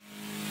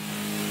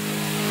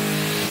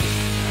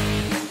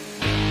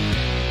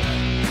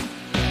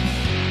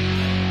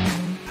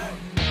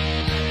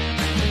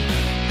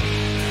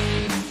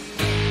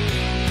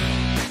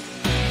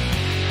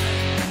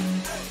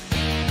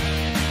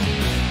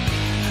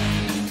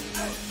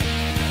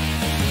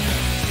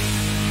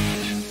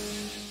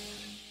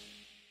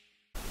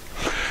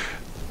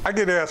I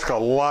get asked a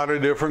lot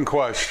of different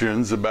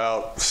questions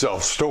about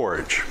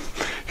self-storage.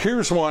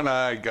 Here's one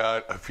I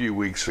got a few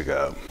weeks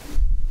ago.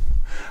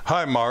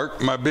 Hi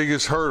Mark, my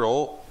biggest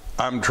hurdle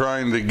I'm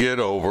trying to get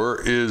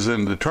over is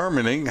in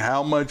determining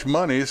how much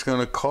money it's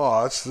going to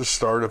cost to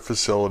start a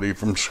facility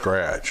from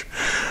scratch.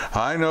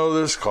 I know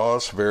this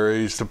cost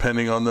varies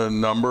depending on the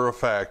number of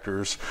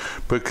factors,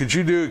 but could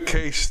you do a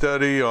case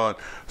study on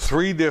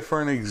 3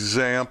 different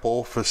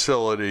example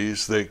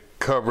facilities that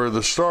cover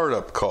the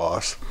startup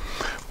cost,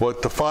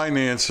 what the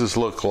finances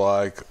look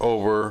like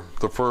over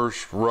the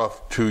first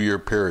rough 2-year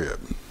period?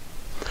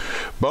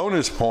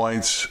 Bonus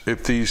points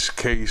if these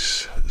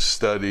case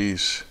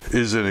studies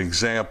is an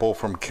example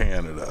from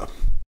Canada.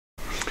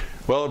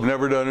 Well, I've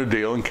never done a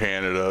deal in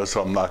Canada,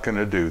 so I'm not going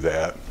to do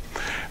that.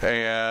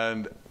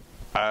 And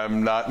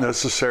I'm not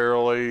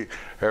necessarily,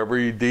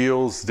 every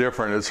deal's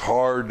different. It's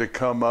hard to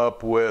come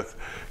up with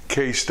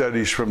case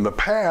studies from the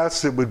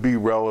past that would be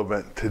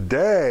relevant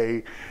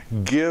today,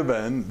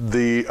 given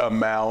the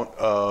amount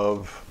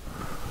of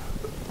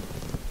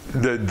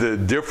the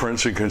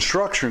difference in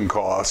construction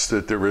costs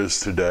that there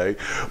is today.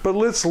 But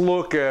let's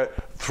look at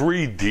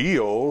 3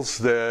 deals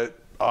that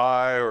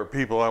I or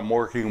people I'm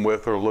working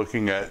with are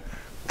looking at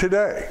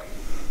today.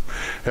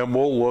 And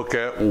we'll look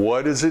at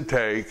what does it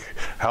take,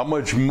 how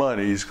much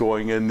money is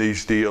going in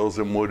these deals,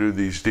 and what do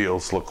these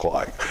deals look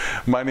like.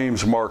 My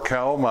name's Mark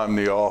Hallam. I'm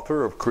the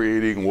author of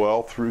Creating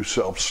Wealth Through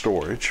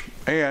Self-Storage,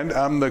 and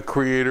I'm the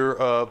creator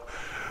of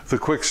the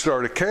Quick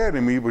Start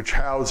Academy, which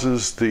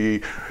houses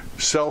the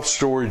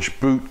self-storage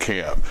boot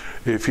camp.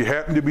 If you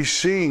happen to be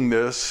seeing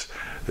this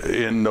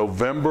in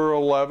November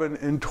 11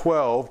 and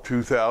 12,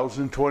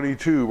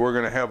 2022, we're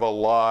going to have a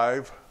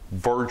live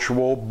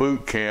virtual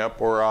boot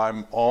camp where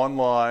I'm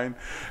online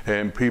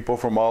and people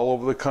from all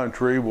over the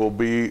country will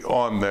be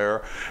on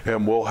there,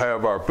 and we'll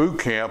have our boot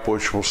camp,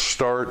 which will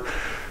start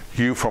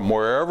you from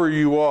wherever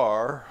you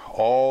are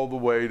all the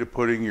way to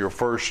putting your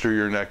first or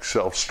your next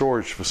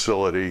self-storage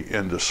facility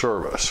into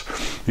service.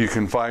 You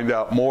can find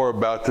out more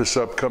about this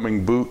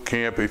upcoming boot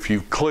camp if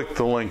you click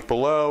the link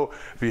below.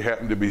 If you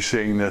happen to be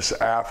seeing this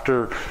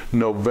after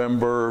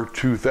November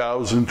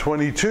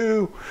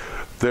 2022,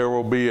 there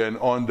will be an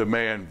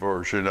on-demand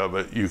version of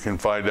it. You can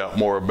find out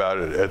more about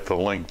it at the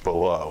link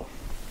below.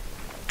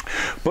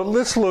 But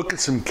let's look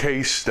at some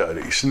case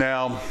studies.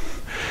 Now,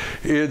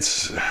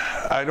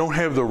 I don't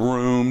have the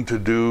room to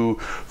do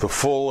the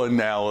full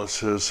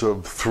analysis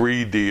of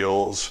 3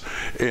 deals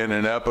in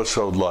an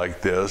episode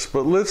like this,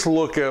 but let's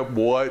look at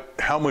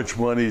how much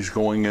money is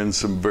going in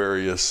some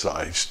various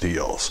size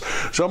deals.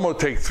 So I'm going to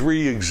take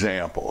 3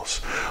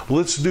 examples.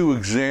 Let's do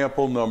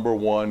example number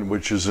 1,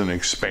 which is an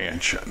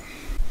expansion.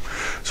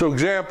 So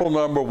example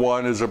number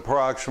 1 is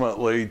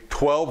approximately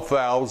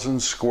 12,000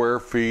 square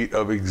feet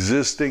of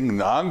existing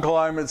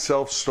non-climate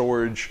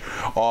self-storage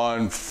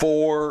on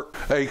 4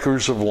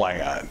 acres of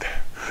land.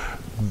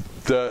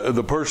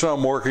 The person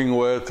I'm working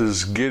with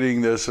is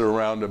getting this at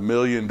around $1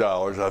 million.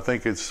 I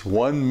think it's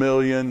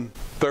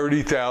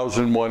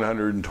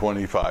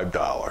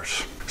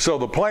 $1,030,125. So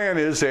the plan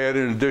is to add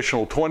an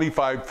additional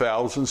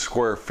 25,000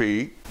 square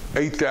feet.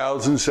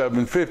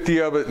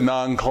 8,750 of it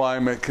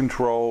non-climate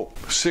control,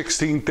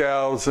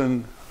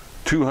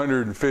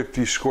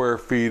 16,250 square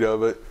feet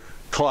of it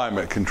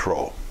climate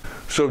control.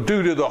 So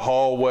due to the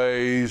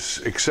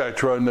hallways,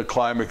 etc., in the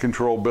climate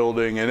control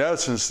building, in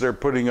essence, they're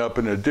putting up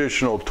an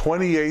additional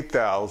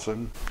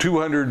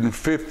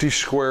 28,250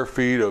 square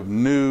feet of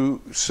new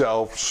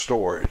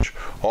self-storage,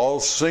 all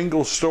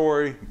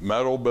single-story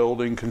metal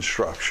building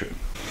construction.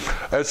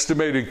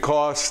 Estimated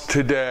cost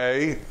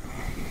today,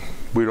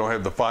 we don't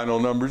have the final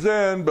numbers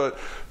in, but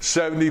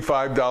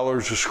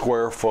 $75 a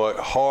square foot,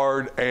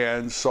 hard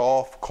and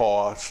soft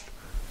cost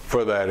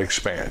for that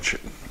expansion.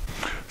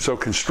 So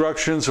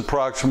construction's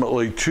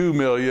approximately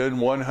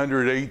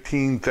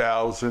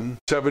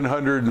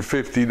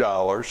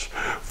 $2,118,750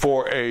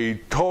 for a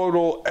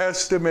total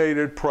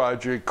estimated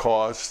project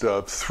cost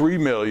of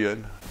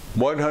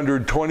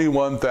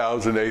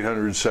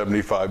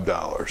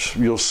 $3,121,875.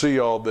 You'll see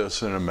all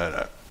this in a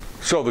minute.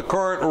 So the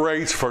current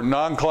rates for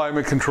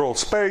non-climate controlled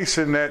space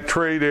in that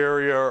trade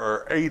area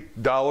are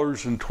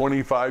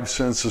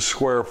 $8.25 a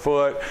square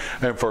foot,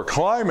 and for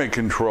climate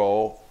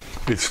control,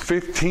 it's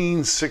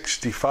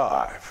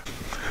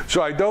 $15.65.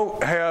 So I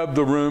don't have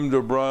the room to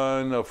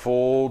run a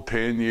full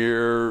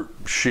 10-year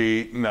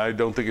sheet, and I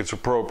don't think it's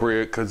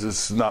appropriate because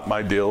it's not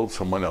my deal, it's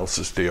someone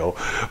else's deal.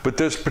 But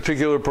this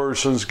particular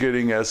person's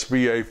getting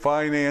SBA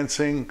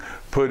financing,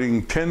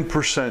 putting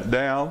 10%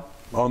 down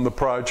on the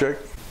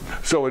project.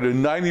 So at a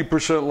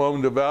 90%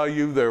 loan to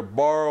value, they're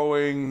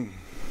borrowing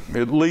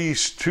at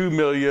least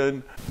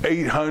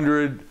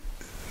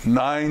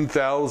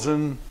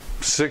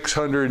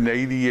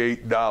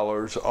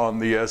 $2,809,688 on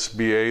the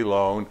SBA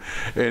loan,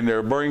 and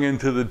they're bringing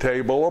to the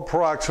table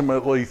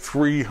approximately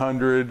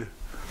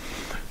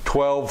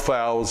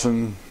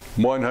 $312,000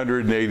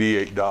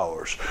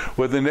 $188.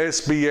 With an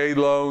SBA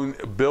loan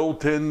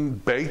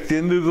baked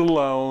into the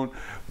loan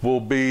will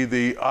be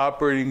the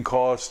operating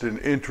cost and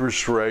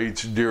interest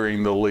rates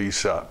during the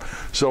lease up.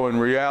 So in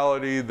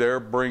reality, they're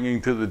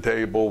bringing to the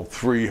table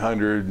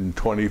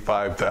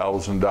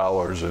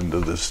 $325,000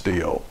 into this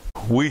deal.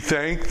 We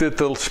think that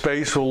the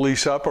space will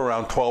lease up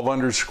around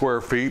 1,200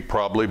 square feet,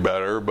 probably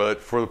better,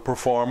 but for the pro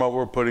forma,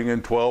 we're putting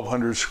in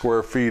 1,200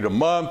 square feet a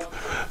month.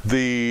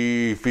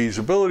 The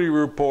feasibility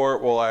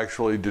report will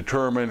actually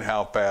determine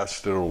how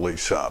fast it'll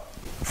lease up.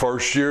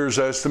 First year is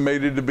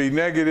estimated to be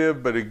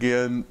negative, but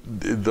again,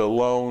 the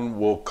loan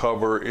will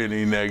cover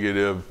any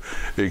negative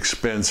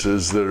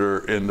expenses that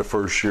are in the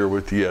first year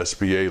with the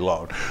SBA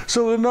loan.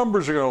 So the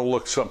numbers are going to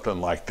look something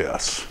like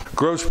this.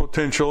 Gross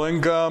potential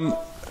income,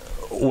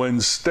 when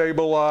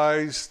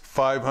stabilized,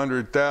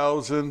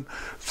 500,000,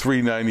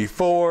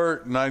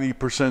 394,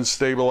 90%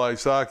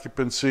 stabilized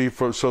occupancy.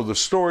 So the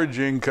storage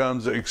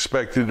income's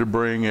expected to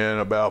bring in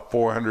about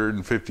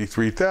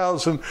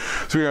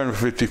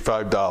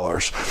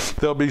 $453,355.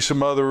 There'll be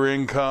some other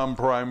income,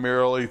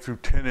 primarily through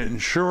tenant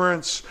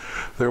insurance.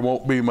 There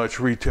won't be much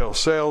retail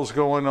sales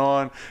going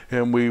on,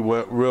 and we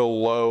went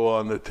real low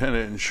on the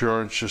tenant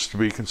insurance just to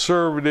be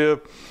conservative.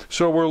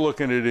 So we're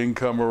looking at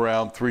income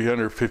around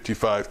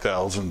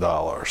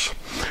 $355,000.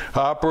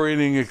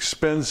 Operating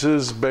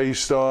expenses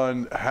based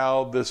on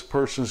how this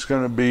person's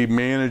going to be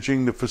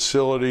managing the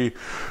facility,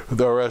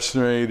 they're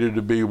estimated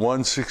to be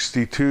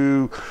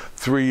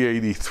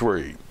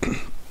 $162,383.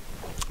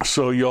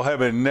 So you'll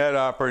have a net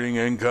operating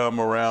income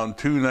around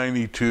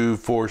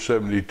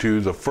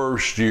 $292,472 the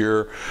first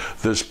year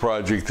this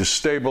project is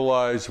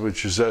stabilized,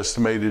 which is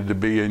estimated to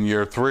be in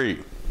year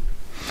 3.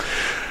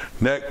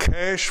 Net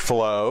cash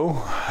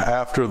flow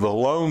after the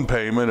loan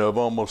payment of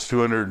almost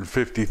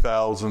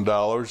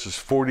 $250,000 is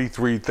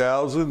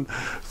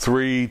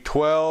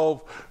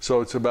 $43,312,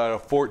 so it's about a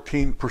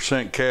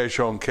 14% cash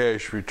on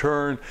cash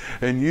return,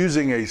 and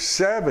using a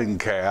 7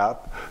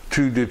 cap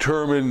to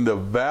determine the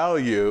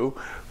value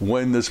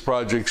when this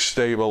project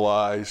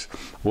stabilized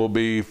will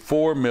be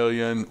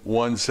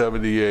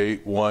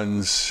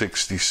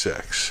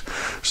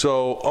 $4,178,166.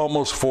 So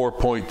almost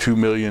 $4.2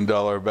 million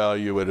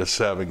value at a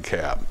 7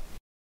 cap.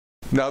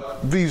 Now,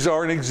 these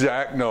aren't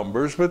exact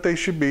numbers, but they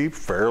should be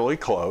fairly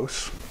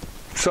close.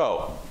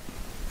 So,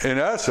 in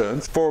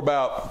essence, for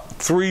about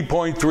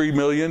 $3.3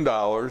 million,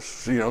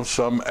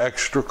 some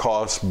extra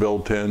costs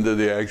built into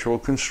the actual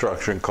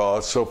construction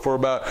cost. So for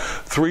about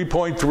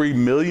 $3.3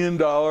 million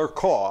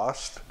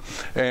cost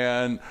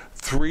and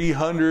 10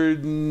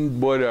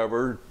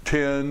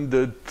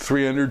 to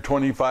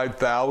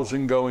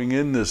 325,000 going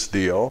in this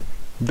deal,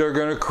 they're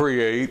going to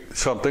create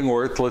something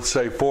worth, let's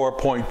say,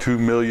 $4.2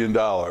 million.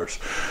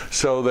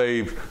 So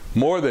they've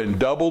more than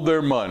doubled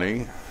their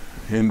money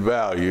in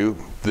value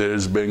that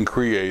has been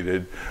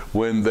created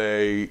when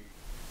they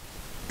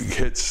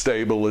hit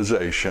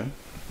stabilization.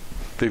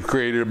 They've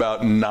created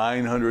about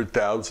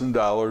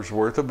 $900,000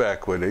 worth of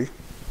equity.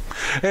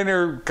 And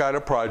they've got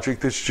a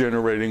project that's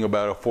generating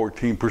about a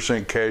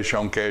 14% cash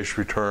on cash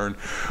return,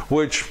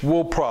 which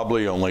will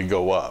probably only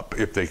go up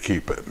if they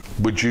keep it.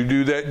 Would you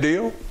do that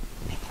deal?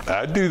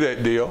 I'd do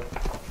that deal.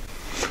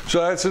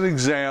 So that's an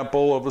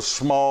example of a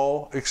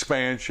small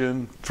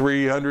expansion,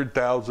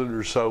 300,000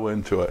 or so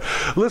into it.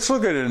 Let's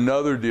look at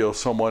another deal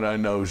someone I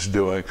know is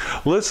doing.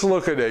 Let's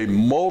look at a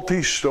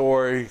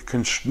multi-story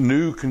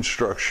new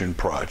construction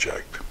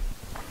project.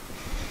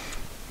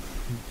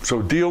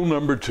 So deal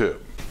number 2.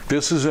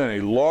 This is in a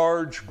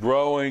large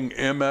growing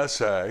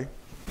MSA.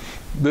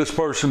 This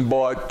person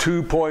bought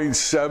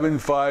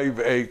 2.75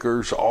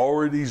 acres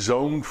already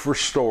zoned for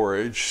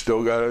storage.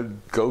 Still got to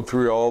go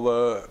through all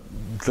the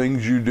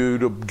things you do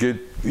to get,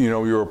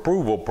 your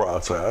approval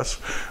process,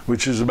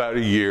 which is about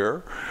a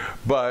year.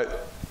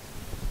 But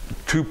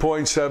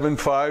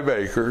 2.75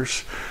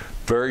 acres,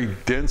 very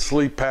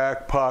densely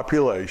packed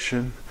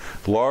population,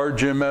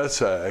 large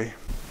MSA,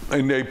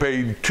 and they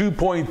paid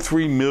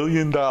 $2.3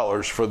 million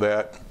for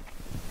that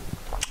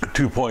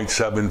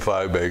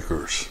 2.75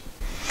 acres.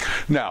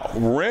 Now,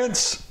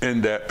 rents in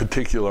that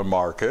particular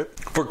market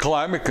for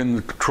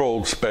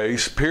climate-controlled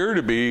space appear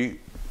to be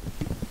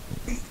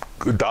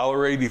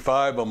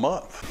 $1.85 a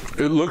month.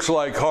 It looks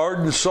like hard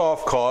and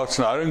soft costs,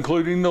 not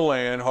including the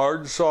land, hard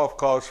and soft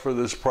costs for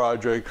this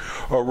project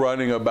are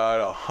running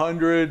about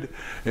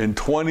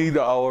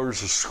 $120 a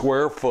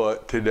square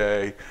foot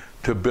today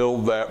to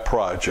build that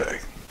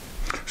project.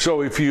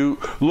 So if you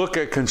look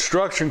at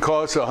construction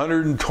costs,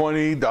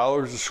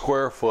 $120 a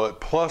square foot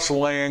plus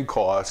land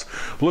costs,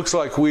 looks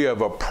like we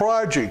have a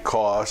project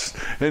cost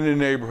in the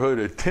neighborhood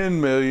of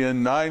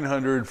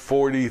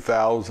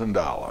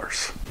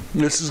 $10,940,000.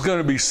 This is going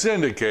to be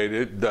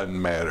syndicated,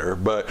 doesn't matter,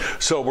 but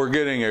so we're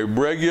getting a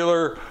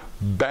regular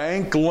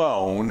bank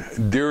loan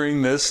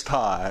during this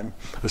time,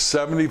 a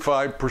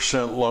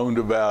 75% loan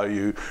to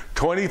value,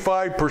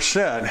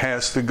 25%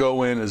 has to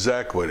go in as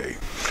equity.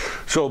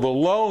 So the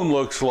loan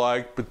looks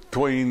like,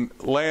 between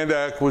land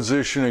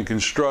acquisition and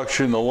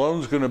construction, the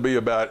loan's going to be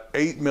about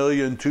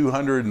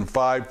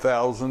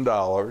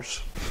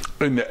 $8,205,000.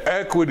 And the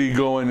equity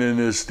going in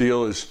this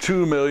deal is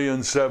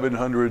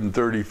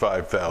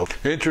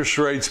 $2,735,000. Interest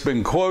rate's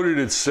been quoted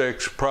at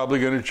 6,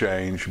 probably going to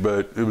change,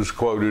 but it was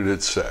quoted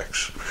at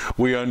 6.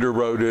 We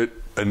underwrote it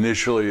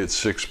initially at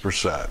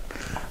 6%,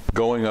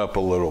 going up a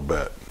little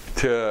bit.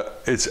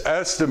 It's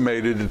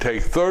estimated to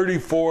take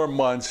 34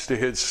 months to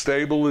hit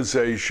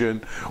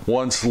stabilization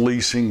once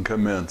leasing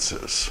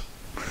commences.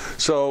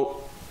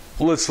 So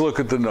let's look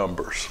at the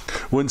numbers.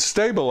 When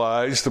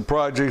stabilized, the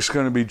project's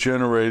going to be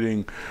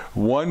generating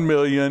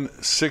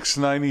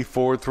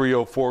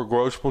 $1,694,304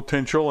 gross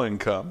potential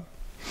income.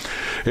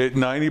 At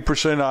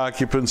 90%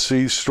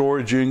 occupancy,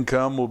 storage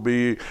income will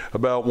be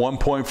about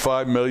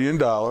 $1.5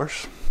 million.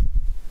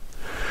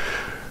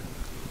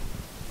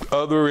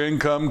 Other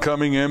income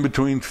coming in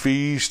between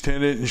fees,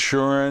 tenant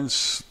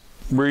insurance,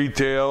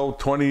 retail,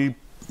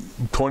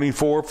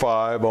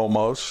 24.5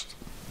 almost.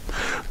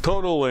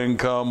 Total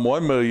income,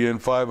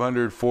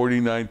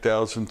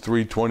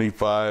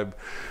 $1,549,325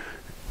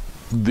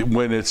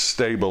 when it's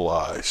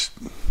stabilized.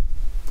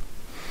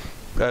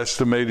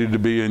 Estimated to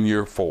be in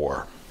year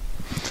 4.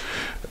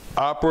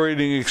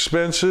 Operating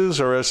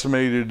expenses are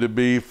estimated to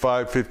be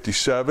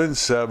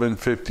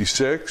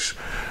 $557,756.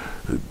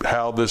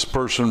 How this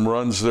person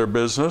runs their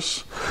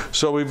business.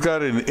 So we've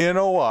got an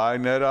NOI,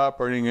 net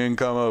operating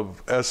income,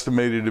 of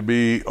estimated to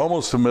be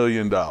almost $1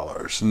 million,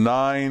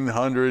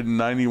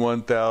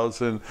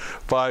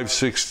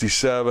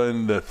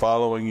 $991,567. The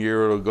following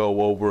year it'll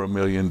go over $1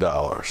 million.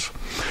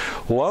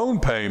 Loan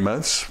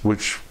payments,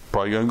 which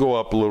probably going to go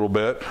up a little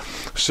bit,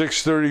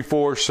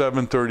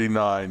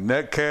 $634,739.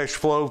 Net cash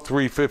flow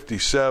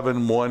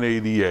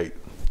 $357,188.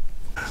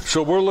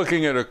 So we're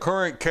looking at a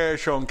current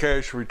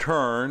cash-on-cash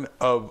return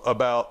of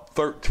about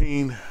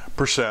 13%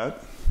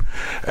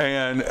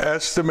 and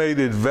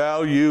estimated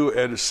value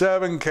at a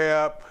 7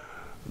 cap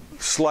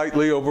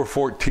slightly over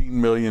 $14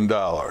 million.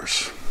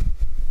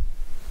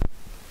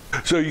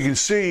 So you can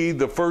see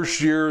the first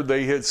year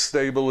they hit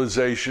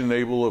stabilization,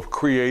 they will have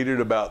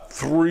created about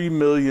 $3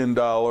 million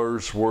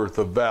worth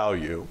of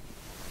value.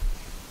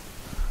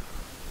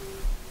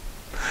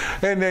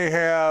 And they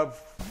have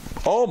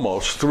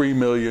almost $3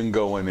 million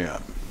going in.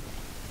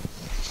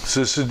 Is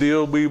this a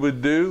deal we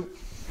would do?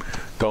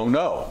 Don't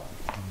know.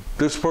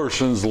 This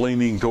person's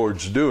leaning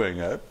towards doing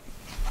it.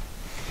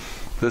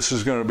 This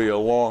is going to be a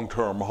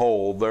long-term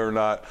hold. They're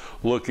not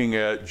looking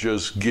at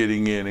just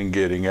getting in and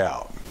getting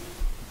out.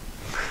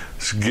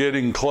 It's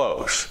getting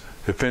close.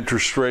 If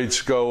interest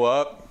rates go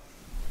up,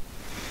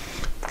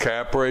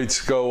 cap rates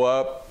go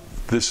up,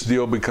 this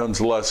deal becomes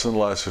less and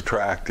less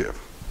attractive.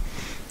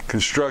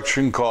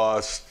 Construction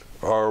costs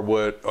are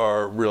what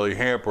are really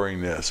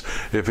hampering this.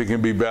 If it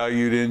can be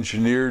valued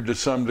engineered to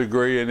some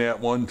degree and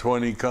that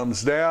 120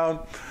 comes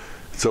down,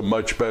 it's a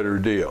much better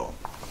deal.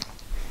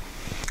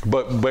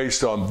 But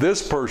based on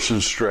this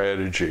person's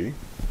strategy,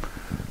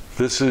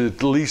 this is,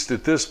 at least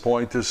at this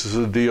point, this is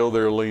a deal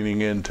they're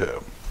leaning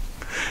into.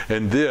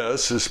 And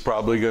this is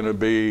probably going to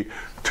be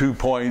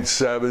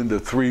 $2.7 to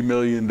 $3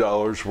 million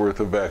worth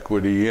of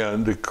equity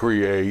in to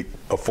create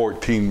a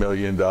 $14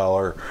 million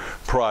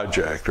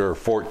project, or a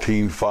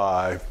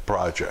 14.5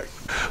 project.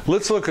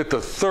 Let's look at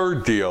the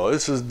third deal.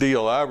 This is a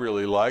deal I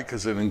really like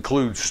because it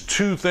includes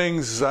two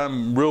things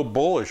I'm real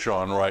bullish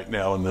on right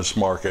now in this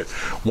market.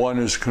 One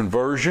is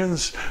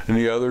conversions and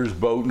the other is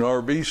boat and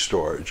RV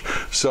storage.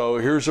 So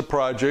here's a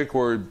project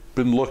where we've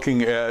been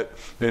looking at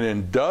an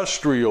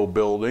industrial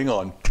building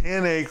on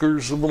 10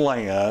 acres of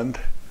land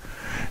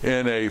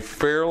in a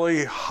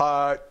fairly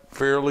hot,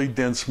 fairly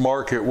dense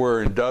market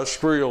where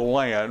industrial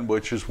land,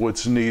 which is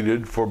what's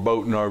needed for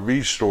boat and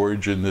RV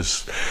storage in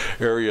this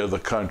area of the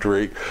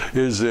country,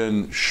 is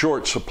in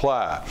short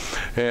supply.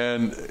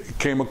 And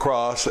came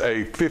across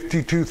a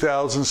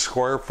 52,000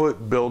 square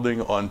foot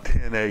building on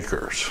 10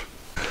 acres.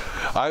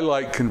 I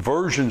like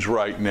conversions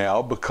right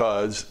now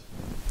because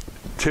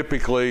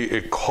typically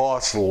it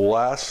costs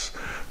less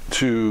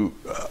to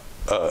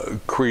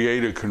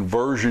create a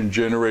conversion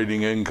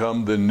generating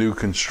income than new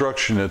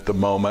construction at the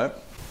moment.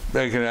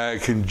 I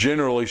can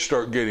generally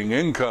start getting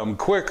income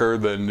quicker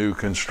than new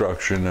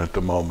construction at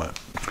the moment.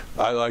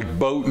 I like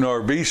boat and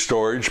RV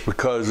storage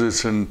because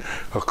it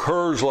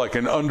occurs like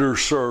an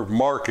underserved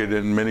market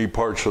in many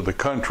parts of the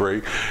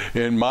country.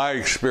 In my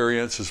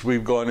experience, as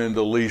we've gone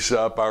into lease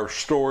up, our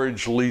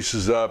storage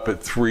leases up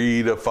at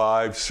 3 to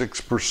 5,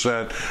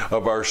 6%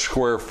 of our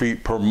square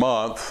feet per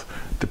month,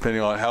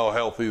 depending on how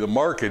healthy the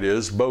market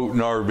is. Boat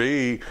and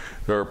RV,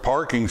 or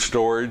parking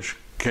storage,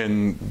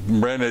 can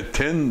rent at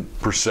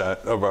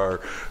 10% of our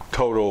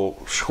total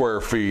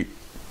square feet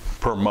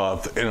per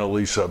month in a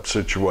lease-up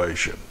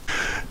situation.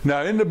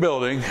 Now in the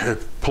building, at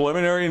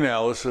preliminary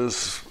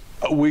analysis,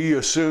 we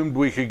assumed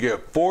we could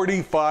get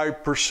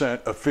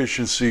 45%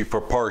 efficiency for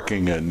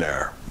parking in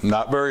there.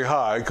 Not very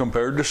high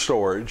compared to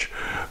storage,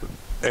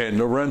 and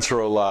the rents are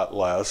a lot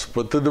less,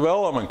 but the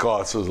development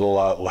cost is a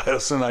lot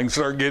less, and I can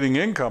start getting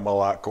income a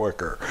lot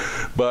quicker.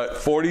 But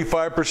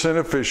 45%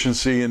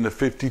 efficiency in the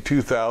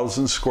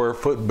 52,000 square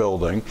foot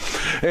building,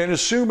 and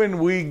assuming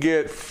we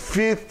get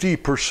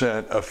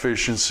 50%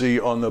 efficiency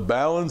on the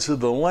balance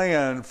of the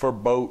land for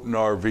boat and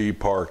RV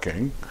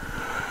parking,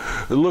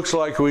 it looks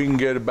like we can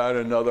get about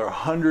another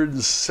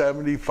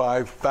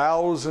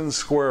 175,000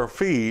 square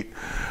feet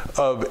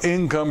of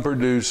income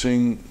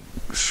producing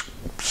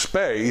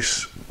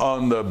space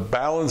on the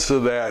balance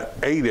of that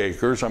 8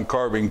 acres. I'm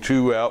carving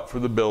 2 out for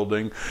the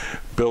building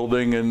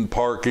and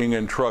parking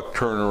and truck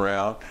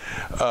turnaround.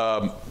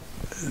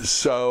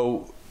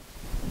 So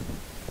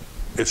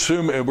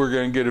assume we're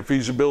going to get a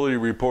feasibility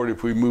report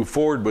if we move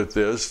forward with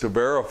this to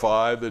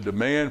verify the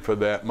demand for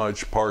that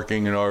much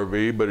parking and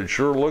RV, but it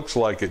sure looks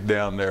like it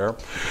down there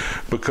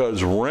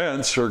because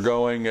rents are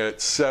going at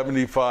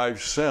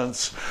 75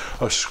 cents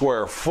a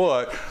square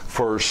foot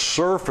for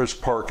surface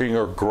parking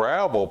or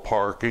gravel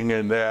parking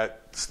in that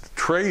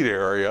trade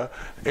area,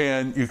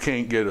 and you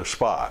can't get a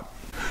spot.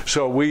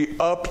 So we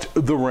upped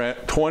the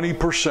rent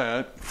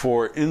 20%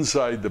 for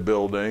inside the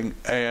building,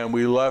 and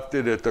we left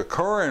it at the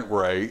current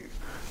rate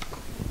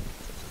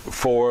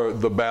for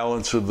the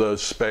balance of the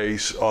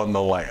space on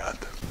the land.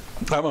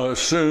 I'm going to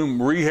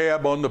assume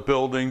rehab on the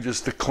building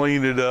just to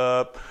clean it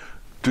up,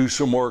 do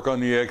some work on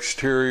the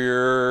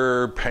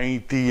exterior,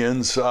 paint the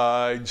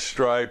inside,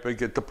 stripe it,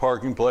 get the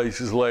parking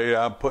places laid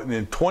out. I'm putting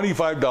in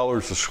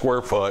 $25 a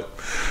square foot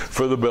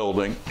for the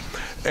building,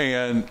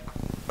 and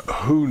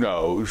who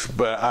knows,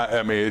 but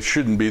I mean, it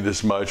shouldn't be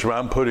this much. But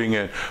I'm putting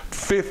in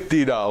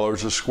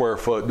 $50 a square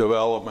foot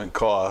development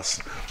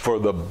cost for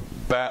the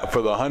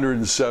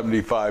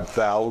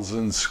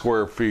 175,000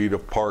 square feet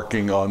of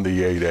parking on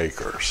the 8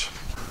 acres.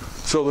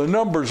 So the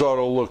numbers ought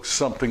to look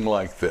something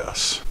like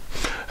this.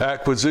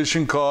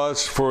 Acquisition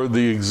costs for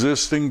the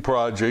existing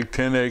project,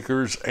 10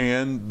 acres,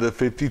 and the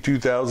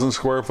 52,000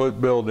 square foot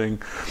building,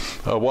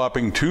 a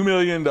whopping $2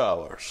 million.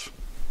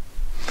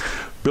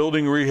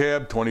 Building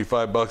rehab,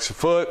 $25 a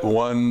foot,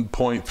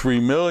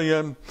 $1.3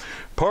 million.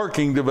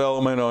 Parking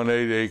development on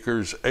 8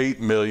 acres,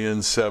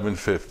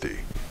 $8,750,000.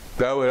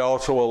 That would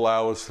also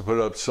allow us to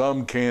put up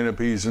some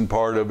canopies and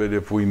part of it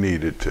if we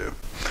needed to.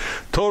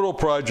 Total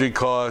project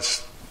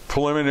cost,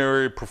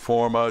 preliminary pro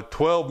forma,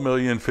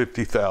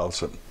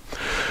 $12,050,000.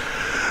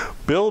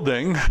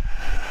 Building,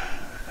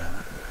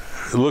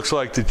 it looks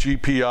like the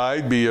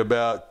GPI would be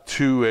about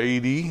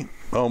 280,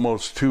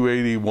 almost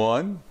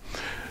 281.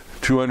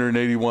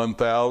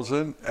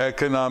 281,000.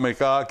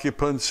 Economic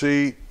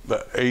occupancy,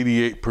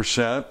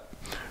 88%,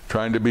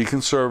 trying to be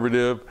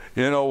conservative.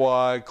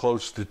 NOI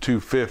close to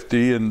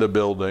 250 in the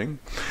building.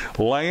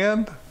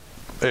 Land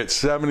at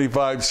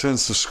 75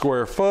 cents a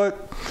square foot,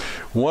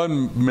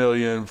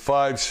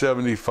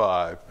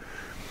 1,575,000.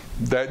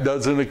 That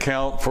doesn't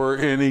account for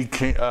any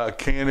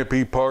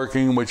canopy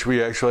parking, which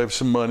we actually have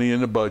some money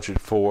in the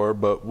budget for,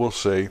 but we'll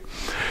see.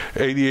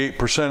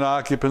 88%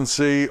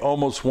 occupancy,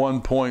 almost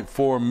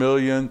 1.4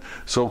 million.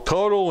 So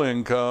total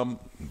income,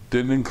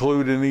 didn't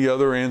include any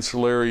other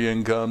ancillary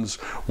incomes,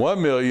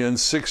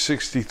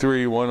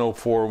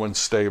 1,663,104 when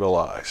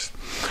stabilized.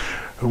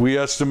 We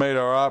estimate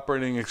our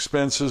operating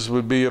expenses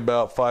would be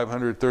about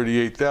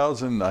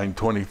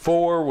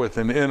 $538,924 with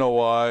an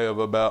NOI of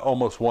about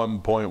almost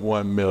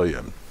 1.1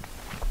 million.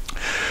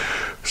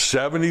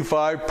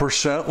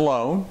 75%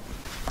 loan,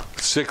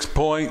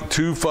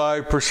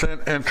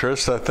 6.25%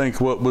 interest, I think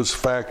what was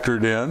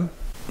factored in.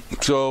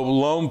 So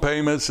loan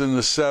payments in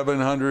the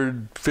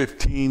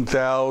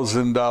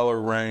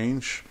 $715,000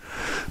 range.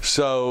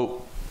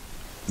 So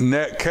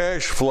net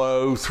cash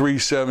flow,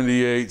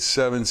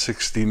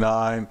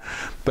 $378,769.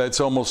 That's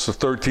almost a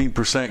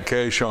 13%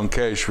 cash on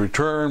cash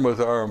return with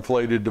our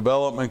inflated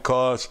development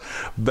costs.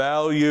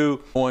 Value,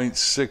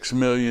 $0.6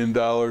 million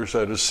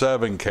at a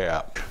 7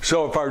 cap.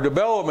 So if our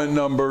development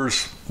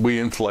numbers we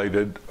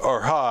inflated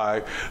are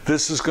high,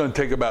 this is going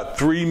to take about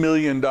 $3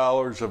 million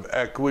of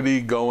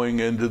equity going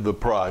into the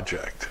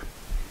project.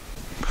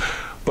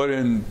 But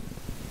in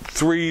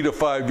 3 to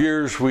 5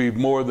 years, we've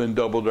more than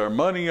doubled our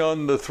money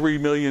on the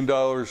 $3 million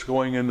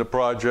going in the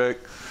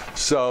project.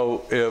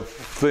 So if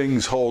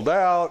things hold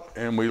out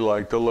and we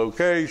like the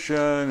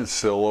location, it's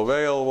still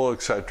available,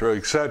 etc.,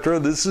 etc.,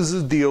 this is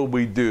a deal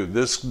we do.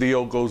 This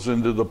deal goes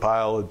into the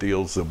pile of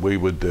deals that we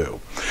would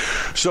do.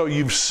 So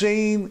you've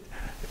seen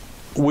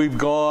we've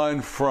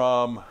gone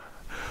from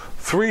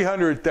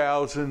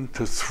 $300,000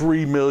 to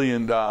 $3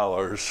 million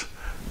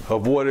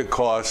of what it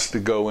costs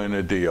to go in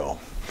a deal.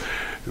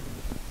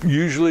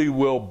 Usually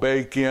we'll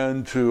bake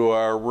into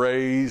our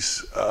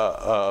raise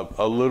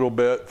a little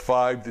bit,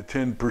 5 to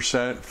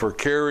 10% for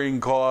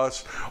carrying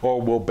costs, or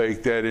we'll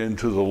bake that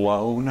into the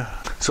loan.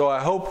 So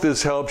I hope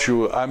this helps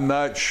you. I'm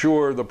not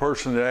sure the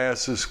person that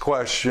asked this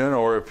question,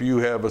 or if you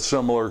have a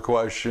similar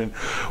question,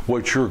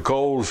 what your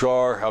goals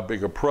are, how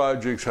big of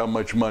projects, how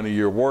much money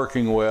you're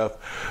working with,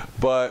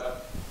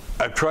 but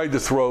I've tried to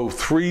throw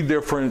 3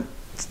 different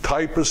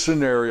type of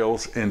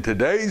scenarios in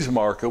today's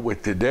market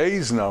with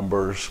today's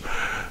numbers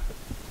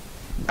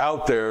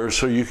out there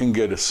so you can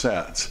get a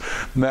sense.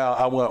 Now,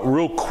 I went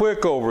real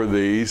quick over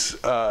these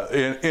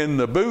in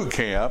the boot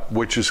camp,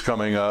 which is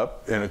coming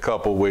up in a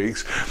couple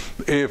weeks.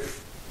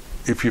 If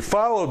you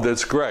followed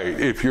this, great.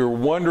 If you're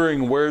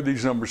wondering where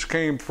these numbers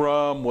came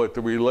from, what the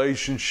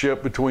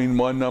relationship between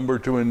one number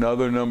to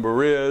another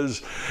number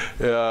is,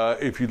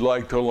 if you'd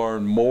like to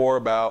learn more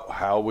about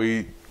how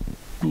we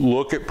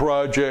look at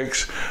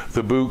projects,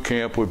 the boot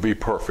camp would be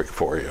perfect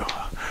for you.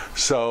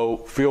 So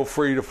feel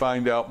free to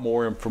find out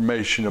more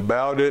information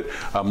about it.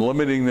 I'm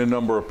limiting the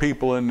number of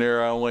people in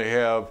there. I only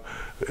have,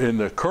 in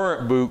the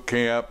current boot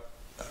camp,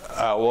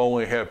 I'll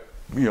only have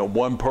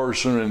one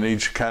person in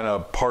each kind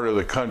of part of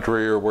the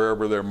country or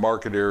wherever their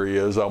market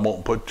area is. I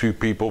won't put two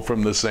people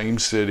from the same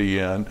city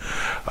in.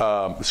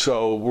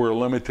 So we're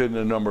limited in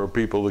the number of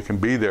people that can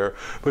be there.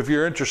 But if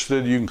you're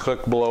interested, you can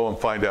click below and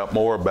find out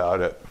more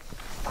about it.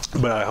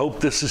 But I hope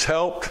this has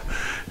helped.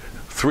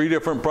 3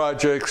 different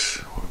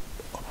projects,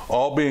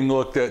 all being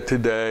looked at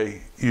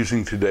today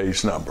using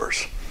today's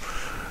numbers.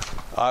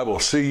 I will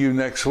see you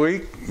next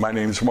week. My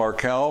name is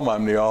Mark Helm.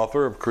 I'm the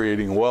author of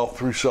Creating Wealth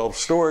Through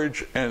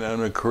Self-Storage, and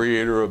I'm the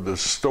creator of the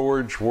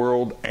Storage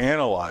World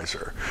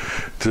Analyzer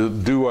to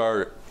do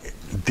our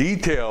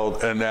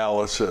detailed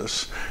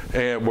analysis,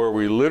 and where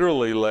we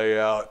literally lay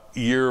out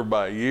year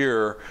by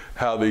year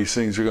how these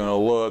things are going to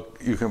look.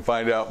 You can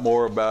find out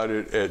more about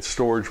it at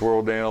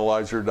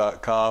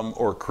storageworldanalyzer.com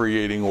or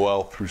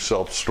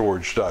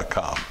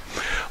creatingwealththroughselfstorage.com.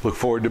 Look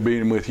forward to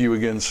being with you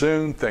again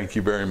soon. Thank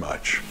you very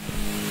much.